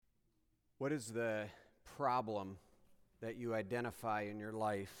What is the problem that you identify in your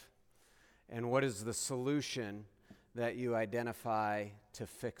life? And what is the solution that you identify to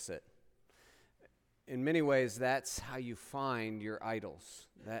fix it? In many ways, that's how you find your idols.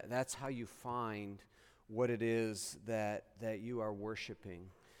 That's how you find what it is that you are worshiping.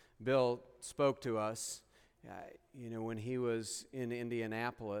 Bill spoke to us, when he was in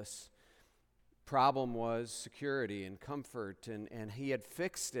Indianapolis. Problem was security and comfort, and he had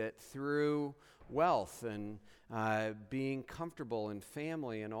fixed it through wealth and being comfortable and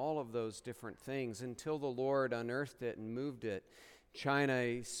family and all of those different things until the Lord unearthed it and moved it.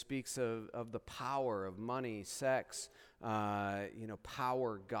 China speaks of the power of money, sex,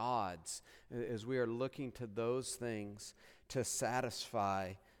 power, gods, as we are looking to those things to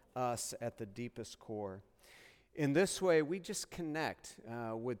satisfy us at the deepest core. In this way, we just connect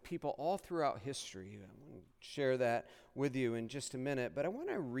with people all throughout history. I'm going to share that with you in just a minute, but I want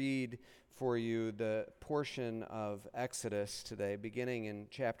to read for you the portion of Exodus today, beginning in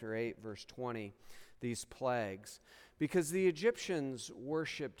chapter 8, verse 20, these plagues, because the Egyptians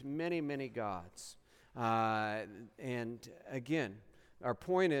worshipped many, many gods. And again, our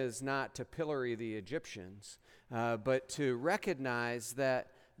point is not to pillory the Egyptians, but to recognize that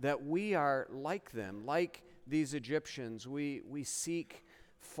we are like them, like these Egyptians. We seek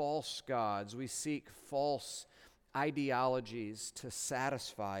false gods. We seek false ideologies to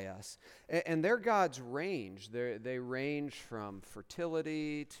satisfy us. And their gods range. They range from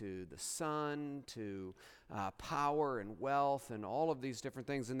fertility to the sun to power and wealth and all of these different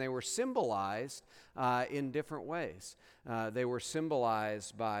things. And they were symbolized in different ways. They were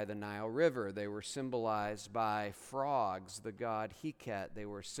symbolized by the Nile River. They were symbolized by frogs, the god Heket. They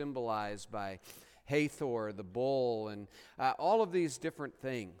were symbolized by Hathor, the bull, and all of these different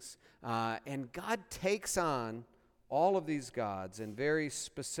things. And God takes on all of these gods in very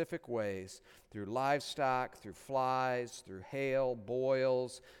specific ways through livestock, through flies, through hail,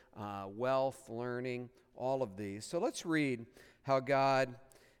 boils, wealth, learning, all of these. So let's read how God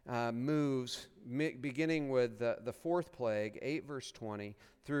moves, beginning with the fourth plague, 8 verse 20,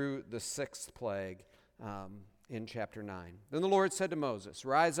 through the sixth plague in chapter 9. Then the Lord said to Moses,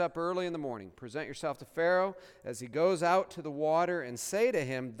 "Rise up early in the morning, present yourself to Pharaoh as he goes out to the water, and say to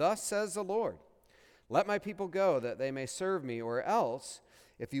him, 'Thus says the Lord, let my people go, that they may serve me, or else,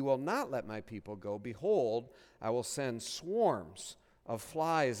 if you will not let my people go, behold, I will send swarms of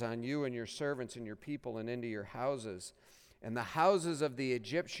flies on you and your servants and your people and into your houses. And the houses of the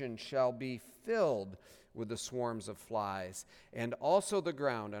Egyptians shall be filled with the swarms of flies, and also the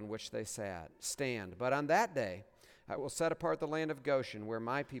ground on which they stand. But on that day I will set apart the land of Goshen, where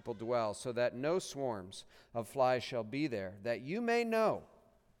my people dwell, so that no swarms of flies shall be there, that you may know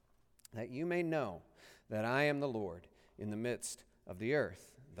that I am the Lord in the midst of the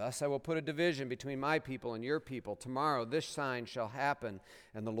earth. Thus I will put a division between my people and your people. Tomorrow this sign shall happen.'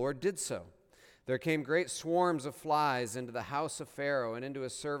 And the Lord did so. There came great swarms of flies into the house of Pharaoh and into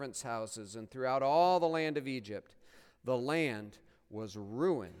his servants' houses and throughout all the land of Egypt. The land was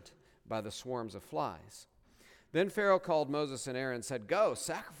ruined by the swarms of flies. Then Pharaoh called Moses and Aaron and said, 'Go,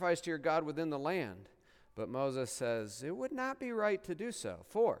 sacrifice to your God within the land.' But Moses says, 'It would not be right to do so,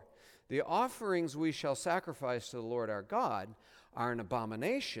 for the offerings we shall sacrifice to the Lord our God are an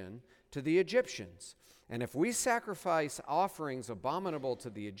abomination to the Egyptians. And if we sacrifice offerings abominable to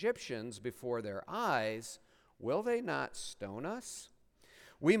the Egyptians before their eyes, will they not stone us?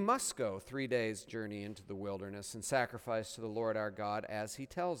 We must go 3 days' journey into the wilderness and sacrifice to the Lord our God as he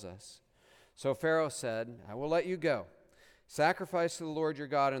tells us.' So Pharaoh said, 'I will let you go. Sacrifice to the Lord your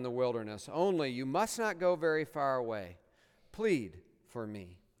God in the wilderness. Only you must not go very far away. Plead for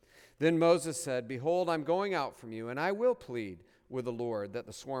me.' Then Moses said, 'Behold, I'm going out from you, and I will plead with the Lord that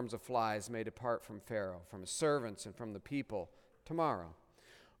the swarms of flies may depart from Pharaoh, from his servants, and from the people tomorrow.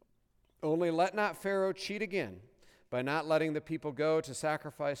 Only let not Pharaoh cheat again by not letting the people go to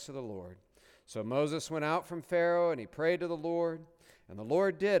sacrifice to the Lord.' So Moses went out from Pharaoh, and he prayed to the Lord. And the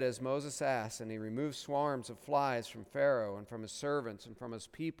Lord did as Moses asked, and he removed swarms of flies from Pharaoh and from his servants and from his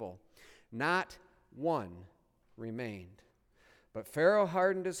people. Not one remained. But Pharaoh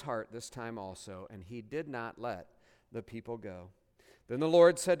hardened his heart this time also, and he did not let the people go. Then the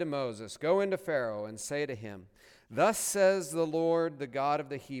Lord said to Moses, 'Go into Pharaoh and say to him, Thus says the Lord, the God of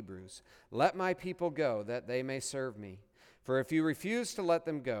the Hebrews, let my people go, that they may serve me. For if you refuse to let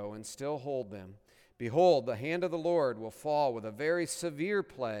them go and still hold them, behold, the hand of the Lord will fall with a very severe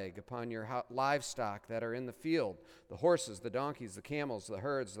plague upon your livestock that are in the field, the horses, the donkeys, the camels, the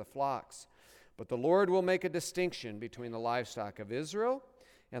herds, the flocks. But the Lord will make a distinction between the livestock of Israel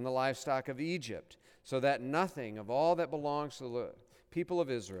and the livestock of Egypt, so that nothing of all that belongs to the people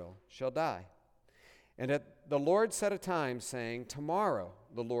of Israel shall die. And the Lord set a time, saying, tomorrow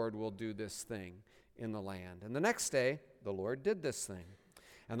the Lord will do this thing in the land. And the next day the Lord did this thing.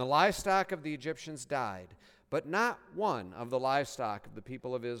 And the livestock of the Egyptians died, but not one of the livestock of the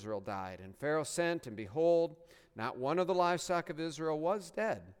people of Israel died. And Pharaoh sent, and behold, not one of the livestock of Israel was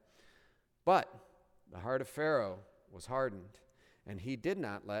dead. But the heart of Pharaoh was hardened, and he did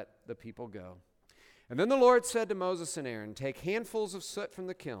not let the people go. And then the Lord said to Moses and Aaron, take handfuls of soot from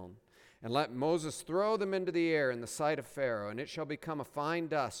the kiln, and let Moses throw them into the air in the sight of Pharaoh, and it shall become a fine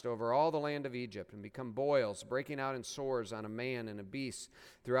dust over all the land of Egypt, and become boils, breaking out in sores on a man and a beast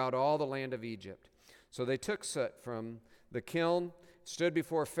throughout all the land of Egypt. So they took soot from the kiln, stood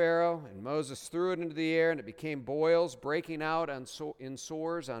before Pharaoh, and Moses threw it into the air, and it became boils, breaking out in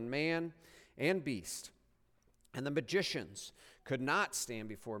sores on man and beast. And the magicians could not stand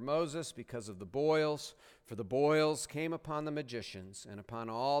before Moses because of the boils, for the boils came upon the magicians and upon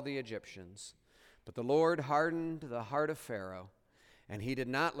all the Egyptians. But the Lord hardened the heart of Pharaoh, and he did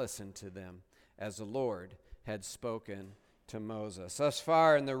not listen to them, as the Lord had spoken to Moses. Thus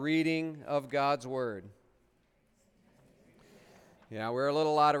far in the reading of God's word. Yeah, we're a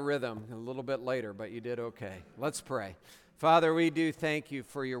little out of rhythm a little bit later, but you did okay. Let's pray. Father, we do thank you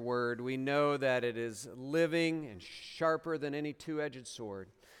for your word. We know that it is living and sharper than any two-edged sword,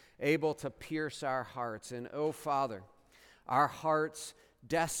 able to pierce our hearts. And oh, Father, our hearts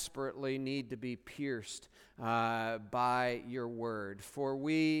desperately need to be pierced by your word. For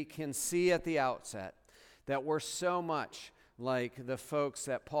we can see at the outset that we're so much like the folks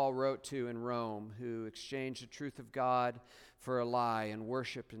that Paul wrote to in Rome, who exchanged the truth of God for a lie and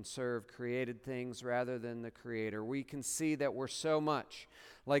worshiped and served created things rather than the Creator. We can see that we're so much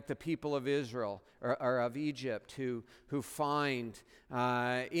like the people of Israel or of Egypt who find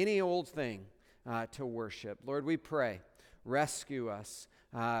any old thing to worship. Lord, we pray, rescue us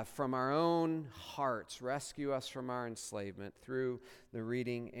from our own hearts, rescue us from our enslavement through the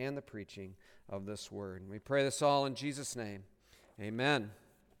reading and the preaching of this word. And we pray this all in Jesus' name. Amen.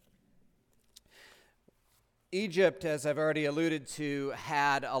 Egypt, as I've already alluded to,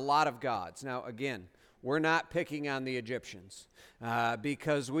 had a lot of gods. Now, again, we're not picking on the Egyptians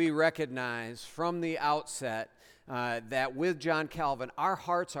because we recognize from the outset that with John Calvin, our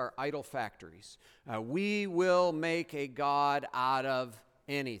hearts are idol factories. We will make a god out of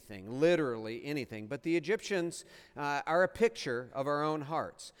anything, literally anything. But the Egyptians are a picture of our own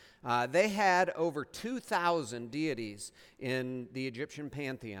hearts. They had over 2,000 deities in the Egyptian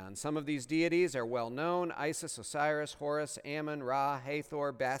pantheon. Some of these deities are well known: Isis, Osiris, Horus, Ammon, Ra,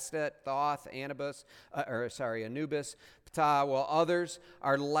 Hathor, Bastet, Thoth, Anubis, Ptah, while others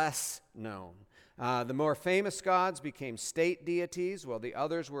are less known. The more famous gods became state deities, while the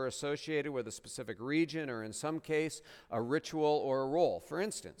others were associated with a specific region or, in some case, a ritual or a role. For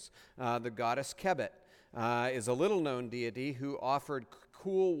instance, the goddess Kebet is a little-known deity who offered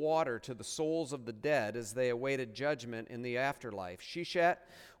cool water to the souls of the dead as they awaited judgment in the afterlife. Sheshet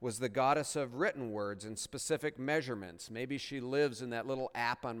was the goddess of written words and specific measurements. Maybe she lives in that little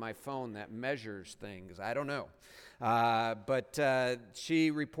app on my phone that measures things. I don't know. But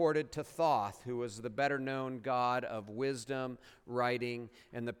she reported to Thoth, who was the better-known god of wisdom, writing,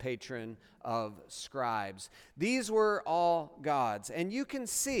 and the patron of scribes. These were all gods. And you can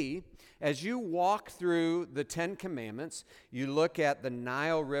see, as you walk through the Ten Commandments, you look at the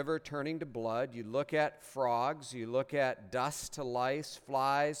Nile River turning to blood, you look at frogs, you look at dust to lice,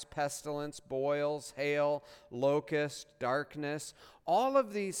 flies, pestilence, boils, hail, locust, darkness. All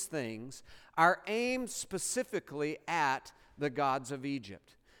of these things are aimed specifically at the gods of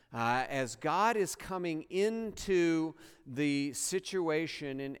Egypt. As God is coming into the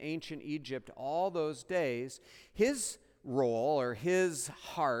situation in ancient Egypt all those days, his role or his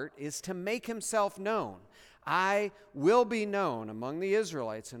heart is to make himself known. I will be known among the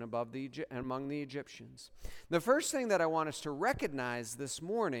Israelites and among the Egyptians. The first thing that I want us to recognize this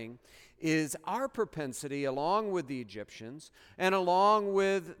morning is our propensity, along with the Egyptians and along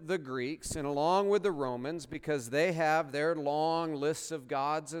with the Greeks and along with the Romans, because they have their long lists of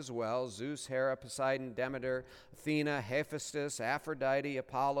gods as well: Zeus, Hera, Poseidon, Demeter, Athena, Hephaestus, Aphrodite,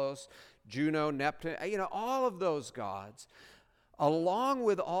 Apollos, Juno, Neptune, all of those gods. Along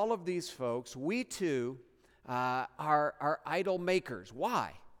with all of these folks, we too are idol makers.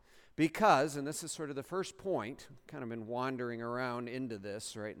 Why? Because, and this is sort of the first point, kind of been wandering around into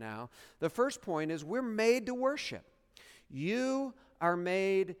this right now. The first point is we're made to worship. You are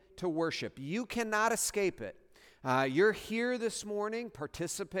made to worship. You cannot escape it. You're here this morning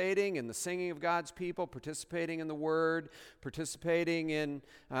participating in the singing of God's people, participating in the Word, participating in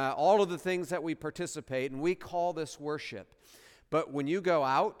all of the things that we participate, and we call this worship. But when you go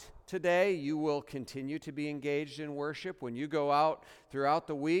out today, you will continue to be engaged in worship. When you go out throughout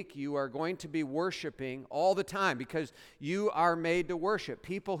the week, you are going to be worshiping all the time because you are made to worship.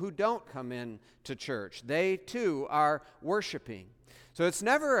 People who don't come in to church, they too are worshiping. So it's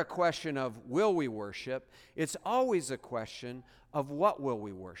never a question of will we worship? It's always a question of what will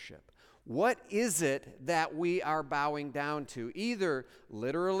we worship? What is it that we are bowing down to? Either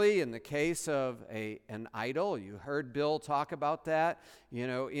literally in the case of an idol. You heard Bill talk about that. You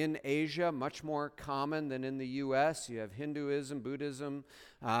know, in Asia, much more common than in the U.S. You have Hinduism, Buddhism,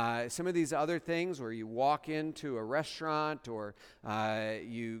 some of these other things where you walk into a restaurant or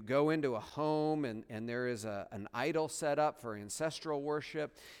you go into a home and there is an idol set up for ancestral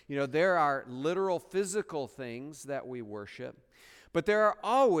worship. You know, there are literal physical things that we worship, but there are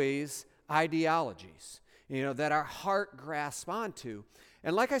always ideologies, you know, that our heart grasps onto.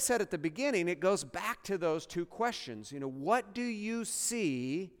 And like I said at the beginning, it goes back to those two questions. You know, what do you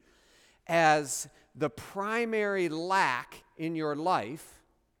see as the primary lack in your life?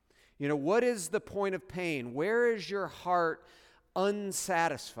 You know, what is the point of pain? Where is your heart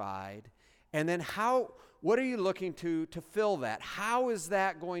unsatisfied? And then what are you looking to fill that? How is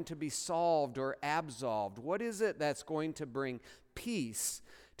that going to be solved or absolved? What is it that's going to bring peace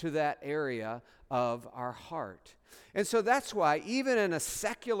to that area of our heart? And so that's why even in a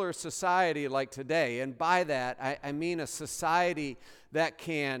secular society like today, and by that I mean a society that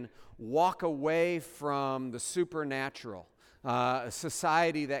can walk away from the supernatural, a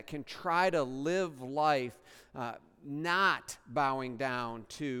society that can try to live life not bowing down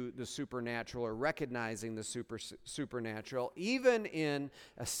to the supernatural or recognizing the supernatural, even in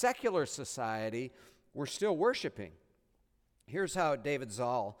a secular society, we're still worshiping. Here's how David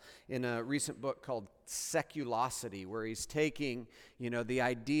Zoll, in a recent book called Seculosity, where he's taking, you know, the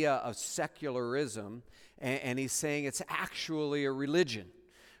idea of secularism, and he's saying it's actually a religion,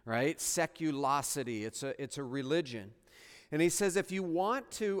 right? Seculosity, it's a religion. And he says if you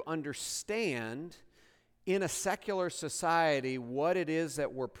want to understand in a secular society what it is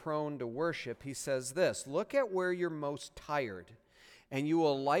that we're prone to worship, he says this: look at where you're most tired, and you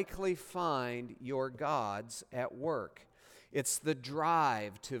will likely find your gods at work. It's the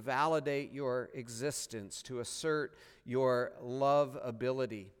drive to validate your existence, to assert your love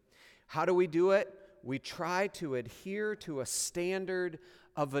ability. How do we do it? We try to adhere to a standard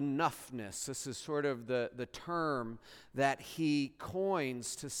of enoughness. This is sort of the term that he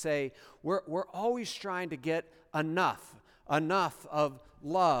coins to say we're always trying to get enough of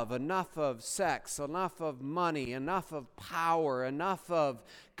love, enough of sex, enough of money, enough of power, enough of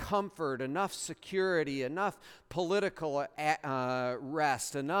comfort, enough security, enough political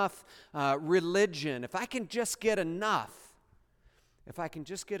rest, enough religion. If I can just get enough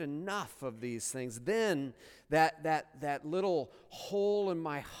of these things, then that little hole in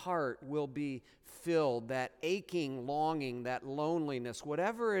my heart will be filled, that aching longing, that loneliness,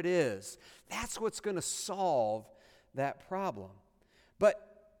 whatever it is, that's what's going to solve that problem.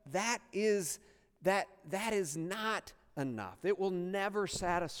 But that is not enough. It will never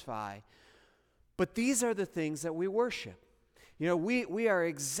satisfy. But these are the things that we worship. You know, we are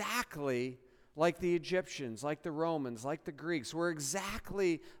exactly like the Egyptians, like the Romans, like the Greeks. We're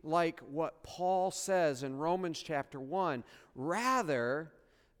exactly like what Paul says in Romans chapter 1. Rather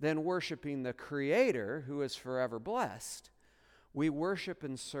than worshiping the Creator, who is forever blessed, we worship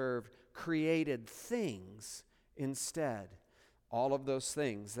and serve created things instead. All of those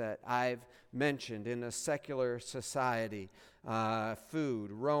things that I've mentioned in a secular society: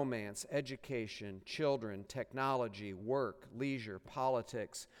 food, romance, education, children, technology, work, leisure,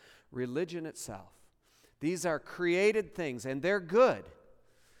 politics, religion itself. These are created things, and they're good.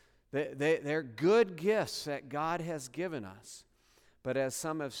 They're good gifts that God has given us. But as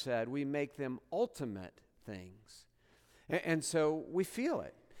some have said, we make them ultimate things. And so we feel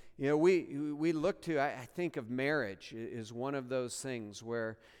it. You know, we look to, I think of marriage is one of those things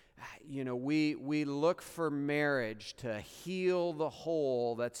where, you know, we look for marriage to heal the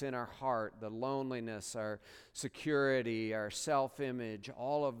hole that's in our heart, the loneliness, our security, our self-image,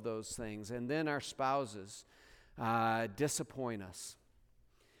 all of those things. And then our spouses disappoint us.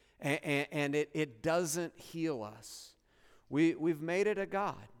 And it doesn't heal us. We've made it a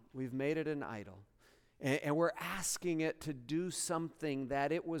god. We've made it an idol. And we're asking it to do something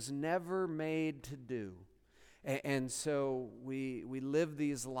that it was never made to do. And so we live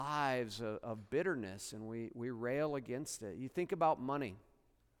these lives of bitterness, and we rail against it. You think about money.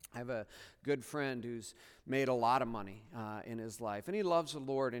 I have a good friend who's made a lot of money in his life, and he loves the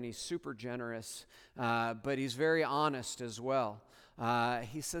Lord, and he's super generous, but he's very honest as well.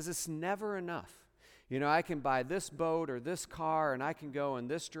 He says it's never enough. You know, I can buy this boat or this car, and I can go in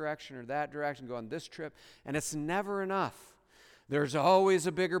this direction or that direction, go on this trip, and it's never enough. There's always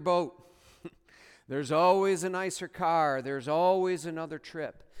a bigger boat. There's always a nicer car. There's always another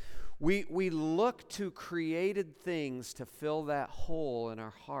trip. We look to created things to fill that hole in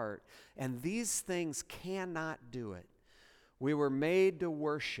our heart, and these things cannot do it. We were made to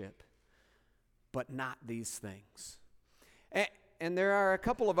worship, but not these things. And there are a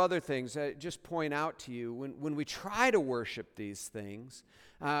couple of other things that I just point out to you. When we try to worship these things,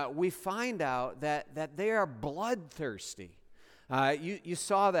 we find out that they are bloodthirsty. You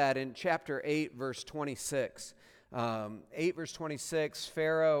saw that in chapter 8, verse 26. 8 verse 26,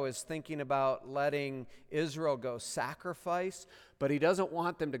 Pharaoh is thinking about letting Israel go sacrifice, but he doesn't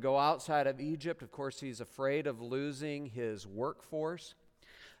want them to go outside of Egypt. Of course, he's afraid of losing his workforce.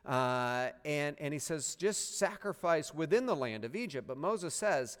 And he says, just sacrifice within the land of Egypt. But Moses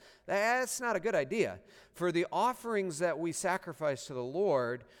says, that's not a good idea. For the offerings that we sacrifice to the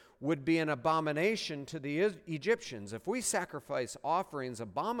Lord would be an abomination to the Egyptians. If we sacrifice offerings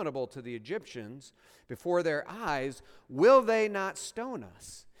abominable to the Egyptians before their eyes, will they not stone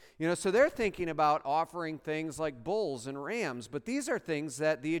us? You know, so they're thinking about offering things like bulls and rams, but these are things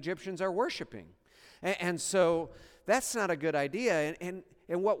that the Egyptians are worshiping. And so that's not a good idea. And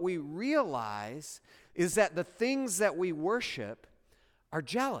what we realize is that the things that we worship are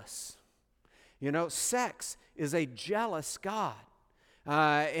jealous. You know, sex is a jealous God.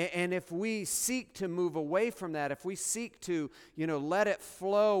 And if we seek to move away from that, if we seek to, let it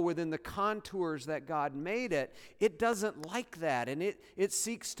flow within the contours that God made it, it doesn't like that, and it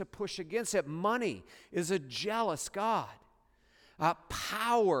seeks to push against it. Money is a jealous God.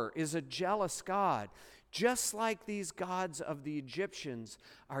 Power is a jealous God. Just like these gods of the Egyptians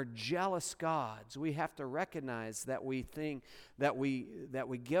are jealous gods, we have to recognize that we think that we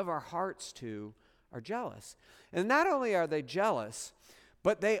give our hearts to are jealous. And not only are they jealous,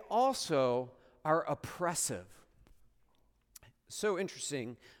 but they also are oppressive. So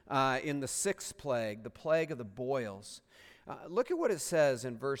interesting, in the sixth plague, the plague of the boils. Look at what it says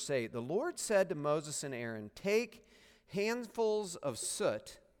in verse 8. The Lord said to Moses and Aaron, take handfuls of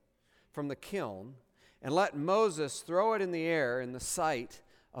soot from the kiln, and let Moses throw it in the air in the sight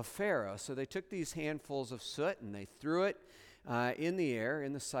of Pharaoh. So they took these handfuls of soot and they threw it in the air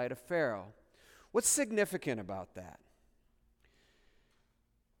in the sight of Pharaoh. What's significant about that?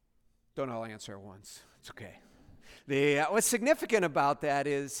 Don't all answer at once. It's okay. What's significant about that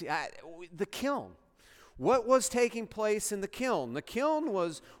is the kiln. What was taking place in the kiln? The kiln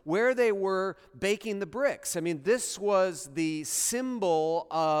was where they were baking the bricks. I mean, this was the symbol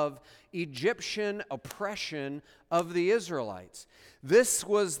of Egyptian oppression of the Israelites. This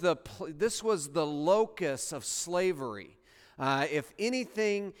was the locus of slavery. If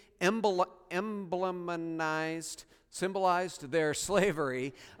anything symbolized their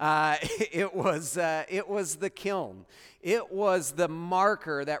slavery, it was the kiln. It was the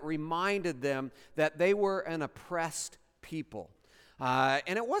marker that reminded them that they were an oppressed people.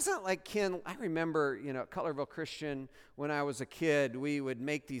 And it wasn't like I remember, at Cutlerville Christian, when I was a kid, we would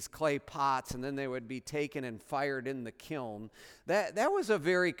make these clay pots and then they would be taken and fired in the kiln. That was a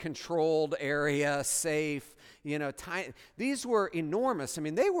very controlled area, safe, tiny. These were enormous. I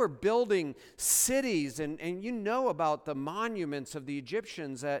mean, they were building cities, and about the monuments of the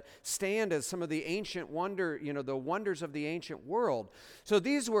Egyptians that stand as some of the ancient the wonders of the ancient world. So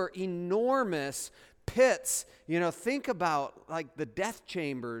these were enormous pits. Think about like the death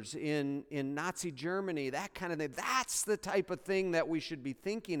chambers in Nazi Germany, that kind of thing. That's the type of thing that we should be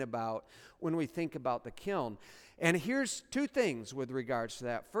thinking about when we think about the kiln. And here's two things with regards to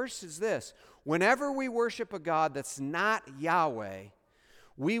that. First is this: whenever we worship a God that's not Yahweh,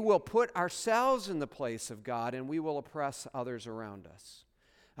 we will put ourselves in the place of God and we will oppress others around us.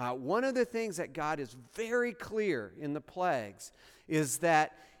 One of the things that God is very clear in the plagues is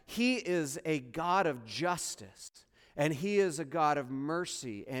that He is a God of justice, and He is a God of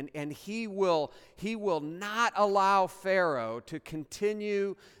mercy, and He will not allow Pharaoh to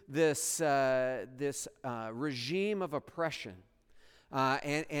continue this regime of oppression,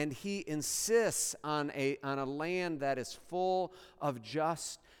 and He insists on a land that is full of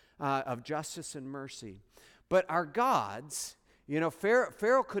justice and mercy. But our gods,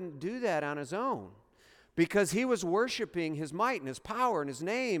 Pharaoh couldn't do that on his own, because he was worshiping his might and his power and his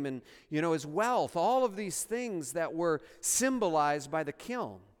name and, his wealth, all of these things that were symbolized by the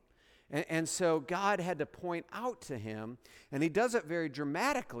kiln. And so God had to point out to him, and He does it very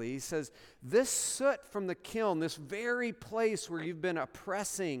dramatically. He says, this soot from the kiln, this very place where you've been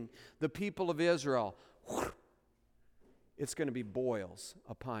oppressing the people of Israel, it's going to be boils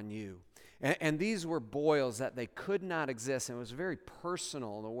upon you. And these were boils that they could not exist. And it was very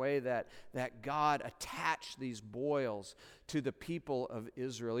personal in the way that God attached these boils to the people of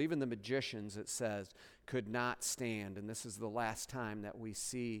Israel. Even the magicians, it says, could not stand. And this is the last time that we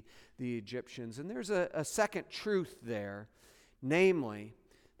see the Egyptians. And there's a second truth there, namely,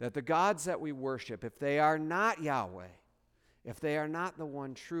 that the gods that we worship, if they are not Yahweh, if they are not the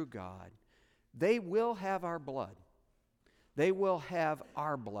one true God, they will have our blood. They will have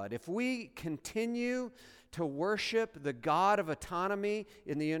our blood. If we continue to worship the God of autonomy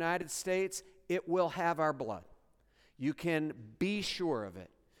in the United States, it will have our blood. You can be sure of it.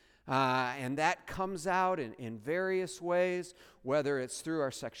 And that comes out in various ways, whether it's through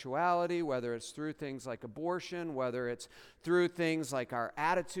our sexuality, whether it's through things like abortion, whether it's through things like our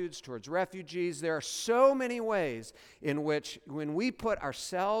attitudes towards refugees. There are so many ways in which when we put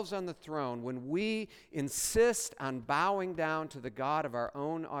ourselves on the throne, when we insist on bowing down to the God of our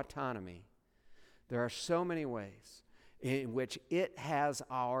own autonomy, there are so many ways in which it has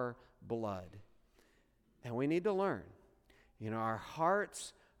our blood. And we need to learn. Our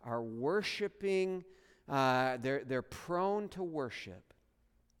hearts are worshiping, they're prone to worship.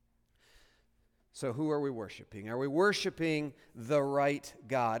 So who are we worshiping? Are we worshiping the right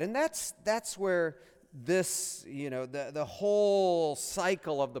God? And that's where this, the whole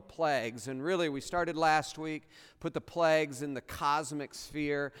cycle of the plagues, and really we started last week, put the plagues in the cosmic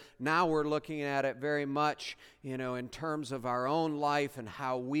sphere. Now we're looking at it very much, in terms of our own life and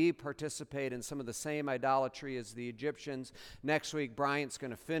how we participate in some of the same idolatry as the Egyptians. Next week, Bryant's going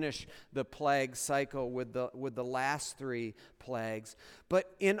to finish the plague cycle with the last three plagues.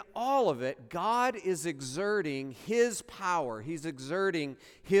 But in all of it, God is exerting His power. He's exerting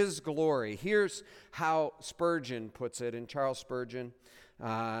His glory. Here's how Spurgeon puts it, and Charles Spurgeon,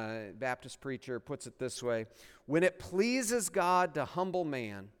 Baptist preacher, puts it this way: when it pleases God to humble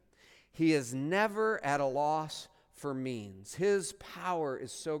man, He is never at a loss for means. His power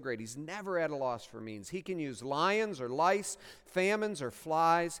is so great. He's never at a loss for means. He can use lions or lice, famines or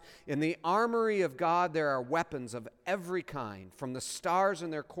flies. In the armory of God, there are weapons of every kind, from the stars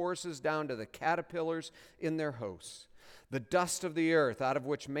in their courses down to the caterpillars in their hosts. The dust of the earth out of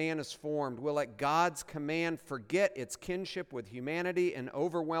which man is formed will at God's command forget its kinship with humanity and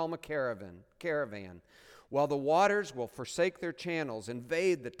overwhelm a caravan, while the waters will forsake their channels,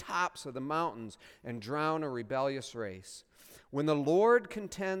 invade the tops of the mountains, and drown a rebellious race. When the Lord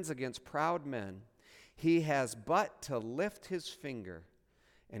contends against proud men, He has but to lift His finger,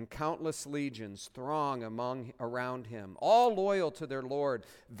 and countless legions throng around Him, all loyal to their Lord,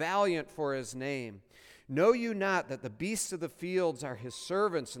 valiant for His name. Know you not that the beasts of the fields are His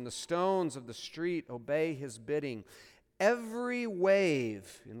servants, and the stones of the street obey His bidding? Every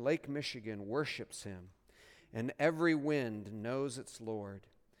wave in Lake Michigan worships Him, and every wind knows its Lord.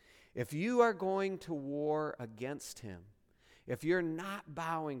 If you are going to war against Him, if you're not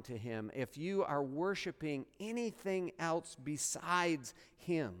bowing to Him, if you are worshiping anything else besides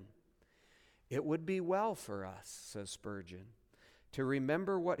Him, it would be well for us, says Spurgeon, to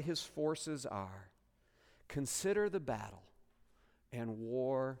remember what His forces are. Consider the battle and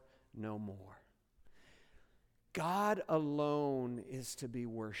war no more. God alone is to be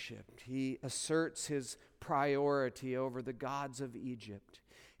worshiped. He asserts His priority over the gods of Egypt.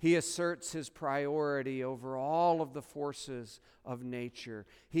 He asserts His priority over all of the forces of nature.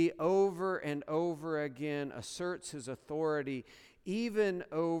 He over and over again asserts His authority even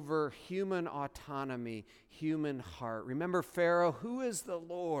over human autonomy, human heart. Remember Pharaoh, who is the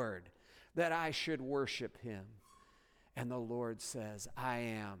Lord that I should worship Him? And the Lord says, I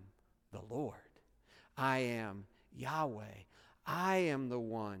am the Lord. I am Yahweh. I am the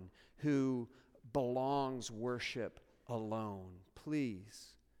one who belongs worship alone. Please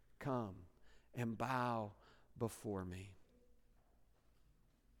come and bow before me.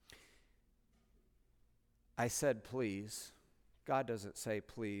 I said please. God doesn't say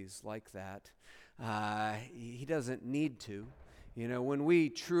please like that. He doesn't need to. When we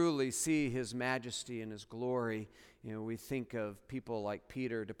truly see His majesty and His glory, we think of people like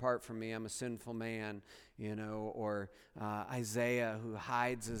Peter, depart from me, I'm a sinful man, or Isaiah, who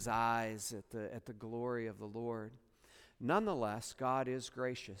hides his eyes at the glory of the Lord. Nonetheless, God is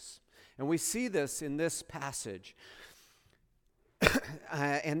gracious. And we see this in this passage.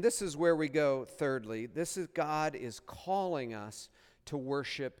 And this is where we go thirdly. God is calling us to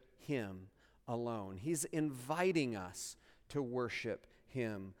worship Him alone. He's inviting us to worship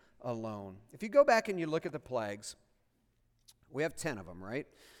Him alone. If you go back and you look at the plagues, we have 10 of them, right?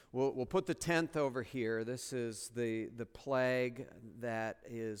 We'll put the 10th over here. This is the plague that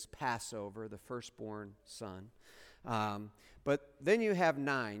is Passover, the firstborn son. But then you have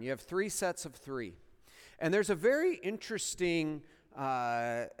 9. You have 3 sets of 3. And there's a very interesting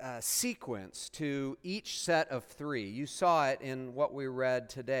sequence to each set of 3. You saw it in what we read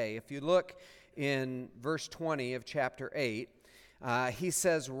today. If you look in verse 20 of chapter 8, he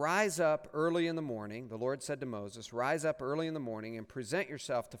says, "Rise up early in the morning." The Lord said to Moses, "Rise up early in the morning and present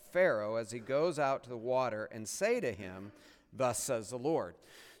yourself to Pharaoh as he goes out to the water, and say to him, 'Thus says the Lord.'"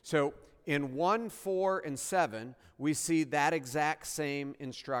 So in 1, 4, and 7, we see that exact same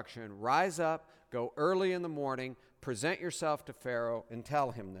instruction. Rise up, go early in the morning, present yourself to Pharaoh, and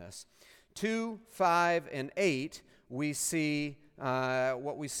tell him this. 2, 5, and 8, we see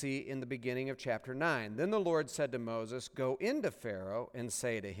what we see in the beginning of chapter 9. "Then the Lord said to Moses, 'Go into Pharaoh and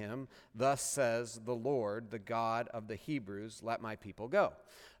say to him, Thus says the Lord, the God of the Hebrews, let my people go.'"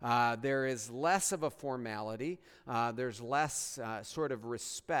 There is less of a formality. There's less sort of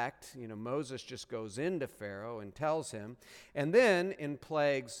respect. Moses just goes into Pharaoh and tells him. And then in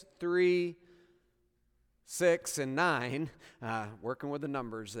plagues 3, 6, and 9, working with the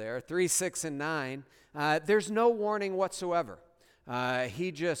numbers there, 3, 6, and 9, there's no warning whatsoever.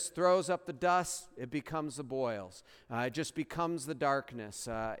 He just throws up the dust, it becomes the boils. It just becomes the darkness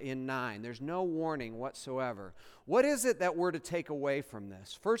in 9. There's no warning whatsoever. What is it that we're to take away from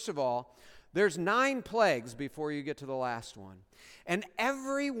this? First of all, there's 9 plagues before you get to the last one. And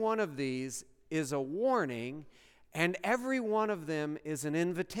every one of these is a warning, and every one of them is an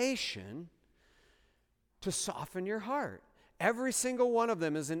invitation to soften your heart. Every single one of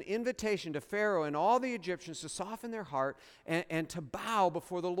them is an invitation to Pharaoh and all the Egyptians to soften their heart and to bow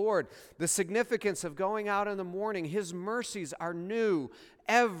before the Lord. The significance of going out in the morning, his mercies are new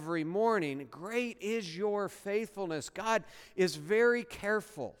every morning. Great is your faithfulness. God is very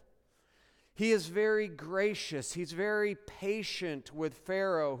careful. He is very gracious. He's very patient with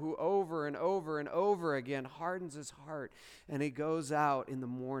Pharaoh, who over and over and over again hardens his heart, and he goes out in the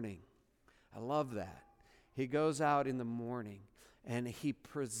morning. I love that. He goes out in the morning and he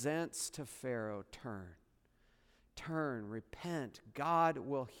presents to Pharaoh, turn, repent. God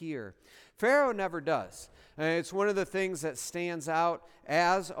will hear. Pharaoh never does. It's one of the things that stands out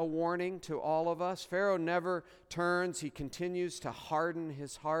as a warning to all of us. Pharaoh never turns. He continues to harden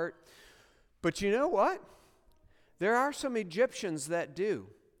his heart. But you know what? There are some Egyptians that do.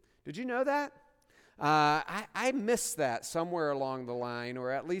 Did you know that? I missed that somewhere along the line,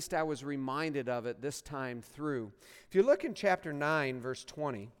 or at least I was reminded of it this time through. If you look in chapter 9, verse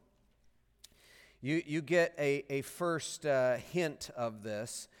 20, you get a first hint of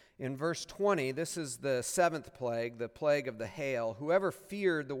this. In verse 20, this is the 7th plague, the plague of the hail. "Whoever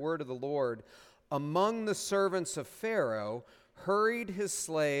feared the word of the Lord among the servants of Pharaoh hurried his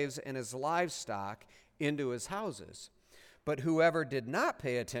slaves and his livestock into his houses. But whoever did not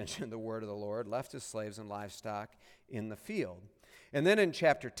pay attention to the word of the Lord left his slaves and livestock in the field." And then in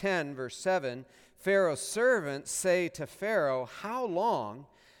chapter 10, verse 7, Pharaoh's servants say to Pharaoh, "How long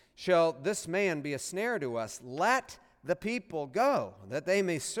shall this man be a snare to us? Let the people go, that they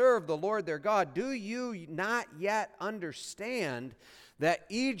may serve the Lord their God. Do you not yet understand that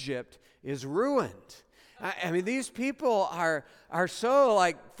Egypt is ruined?" I mean, these people are so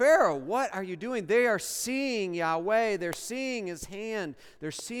like, "Pharaoh, what are you doing?" They are seeing Yahweh. They're seeing his hand. They're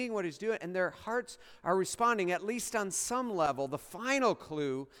seeing what he's doing. And their hearts are responding, at least on some level. The final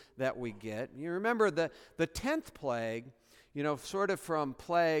clue that we get, you remember the 10th plague, sort of from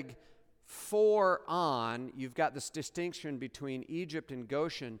plague 4 on, you've got this distinction between Egypt and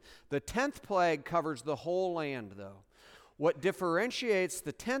Goshen. The 10th plague covers the whole land, though. What differentiates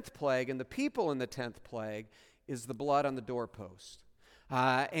the 10th plague and the people in the 10th plague is the blood on the doorpost.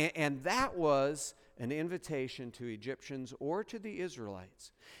 And that was an invitation to Egyptians or to the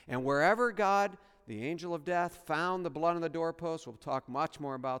Israelites. And wherever God, the angel of death, found the blood on the doorpost, we'll talk much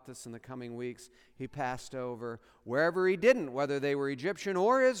more about this in the coming weeks, he passed over. Wherever he didn't, whether they were Egyptian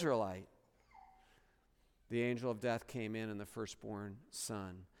or Israelite, the angel of death came in and the firstborn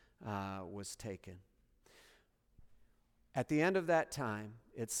son was taken. At the end of that time,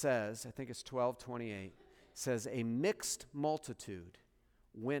 it says, I think it's 12:28, says, "A mixed multitude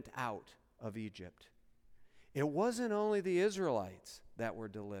went out of Egypt." It wasn't only the Israelites that were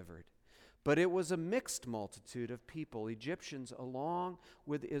delivered, but it was a mixed multitude of people, Egyptians along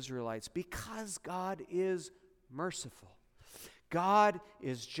with Israelites, because God is merciful. God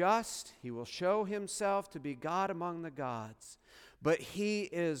is just. He will show himself to be God among the gods. But he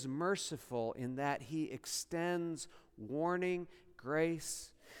is merciful in that he extends warning,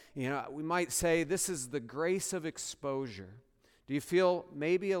 grace. We might say this is the grace of exposure. Do you feel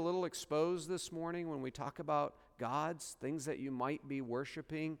maybe a little exposed this morning when we talk about gods, things that you might be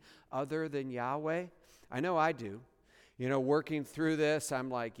worshiping other than Yahweh? I know I do. working through this, I'm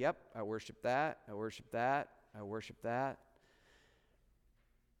like, yep, I worship that, I worship that, I worship that.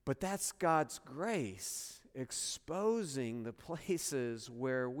 But that's God's grace exposing the places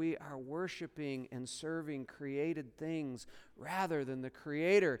where we are worshiping and serving created things rather than the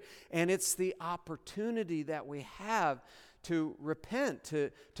Creator. And it's the opportunity that we have to repent,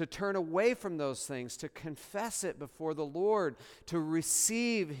 to turn away from those things, to confess it before the Lord, to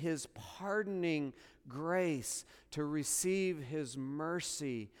receive His pardoning grace, to receive His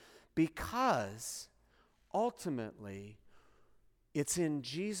mercy, because ultimately it's in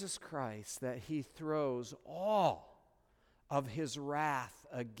Jesus Christ that He throws all of His wrath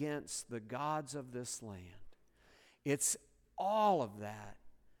against the gods of this land. It's all of that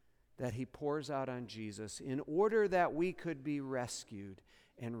He pours out on Jesus in order that we could be rescued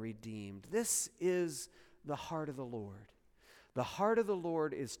and redeemed. This is the heart of the Lord. The heart of the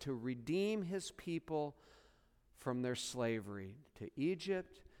Lord is to redeem His people from their slavery to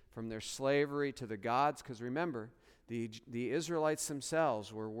Egypt, from their slavery to the gods, because remember, the Israelites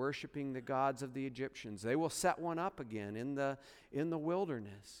themselves were worshiping the gods of the Egyptians. They will set one up again in the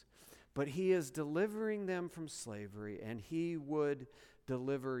wilderness. But He is delivering them from slavery, and He would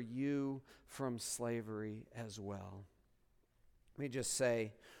deliver you from slavery as well. Let me just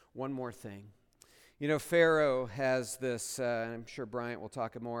say one more thing. Pharaoh has this, I'm sure Bryant will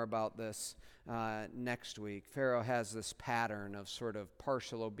talk more about this next week. Pharaoh has this pattern of sort of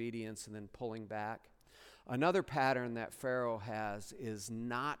partial obedience and then pulling back. Another pattern that Pharaoh has is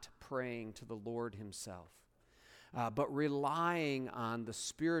not praying to the Lord Himself, but relying on the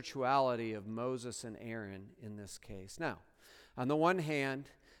spirituality of Moses and Aaron in this case. Now, on the one hand,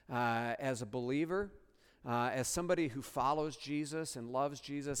 as a believer, as somebody who follows Jesus and loves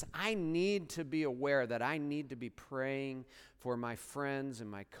Jesus, I need to be aware that I need to be praying for my friends and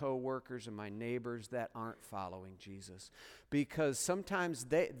my coworkers and my neighbors that aren't following Jesus. Because sometimes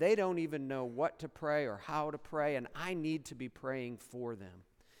they don't even know what to pray or how to pray, and I need to be praying for them.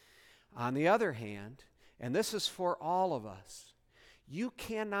 On the other hand, and this is for all of us, you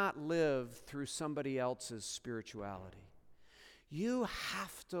cannot live through somebody else's spirituality. You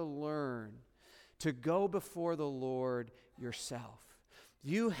have to learn to go before the Lord yourself.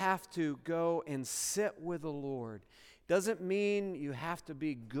 You have to go and sit with the Lord. Doesn't mean you have to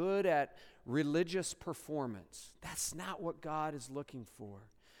be good at religious performance. That's not what God is looking for.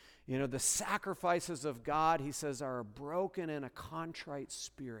 The sacrifices of God, He says, are a broken and a contrite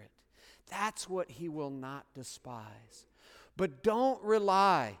spirit. That's what He will not despise. But don't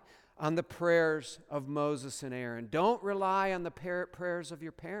rely on the prayers of Moses and Aaron. Don't rely on the prayers of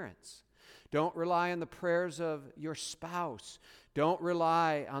your parents. Don't rely on the prayers of your spouse. Don't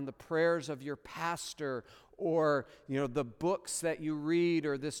rely on the prayers of your pastor or, the books that you read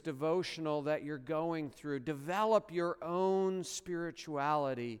or this devotional that you're going through. Develop your own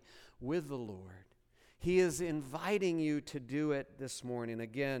spirituality with the Lord. He is inviting you to do it this morning.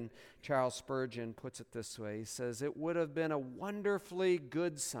 Again, Charles Spurgeon puts it this way. He says, "It would have been a wonderfully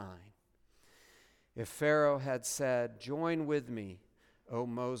good sign if Pharaoh had said, 'Join with me, O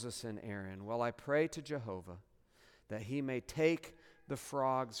Moses and Aaron, while I pray to Jehovah that He may take the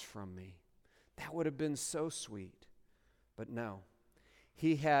frogs from me.' That would have been so sweet. But no,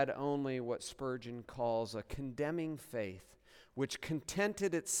 he had only what Spurgeon calls a condemning faith, which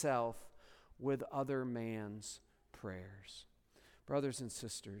contented itself with other man's prayers." Brothers and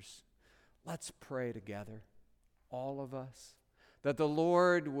sisters, let's pray together, all of us, that the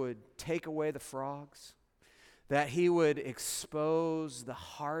Lord would take away the frogs, that He would expose the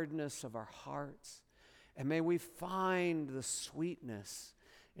hardness of our hearts, and may we find the sweetness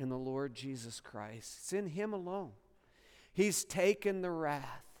in the Lord Jesus Christ. It's in Him alone. He's taken the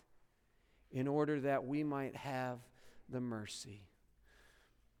wrath in order that we might have the mercy.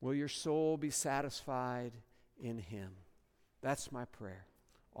 Will your soul be satisfied in Him? That's my prayer,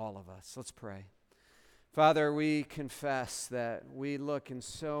 all of us. Let's pray. Father, we confess that we look in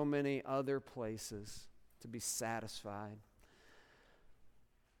so many other places to be satisfied.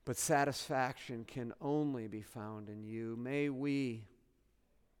 But satisfaction can only be found in You. May we,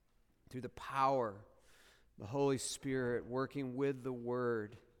 through the power, the Holy Spirit working with the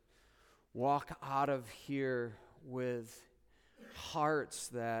Word, walk out of here with hearts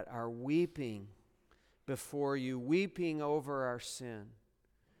that are weeping before You, weeping over our sin,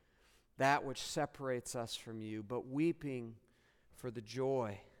 that which separates us from You, but weeping for the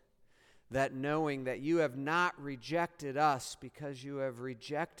joy that knowing that You have not rejected us because You have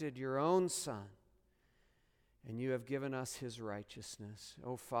rejected Your own Son, and You have given us His righteousness.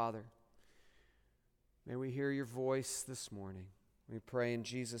 Oh, Father, may we hear Your voice this morning. We pray in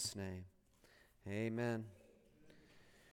Jesus' name. Amen.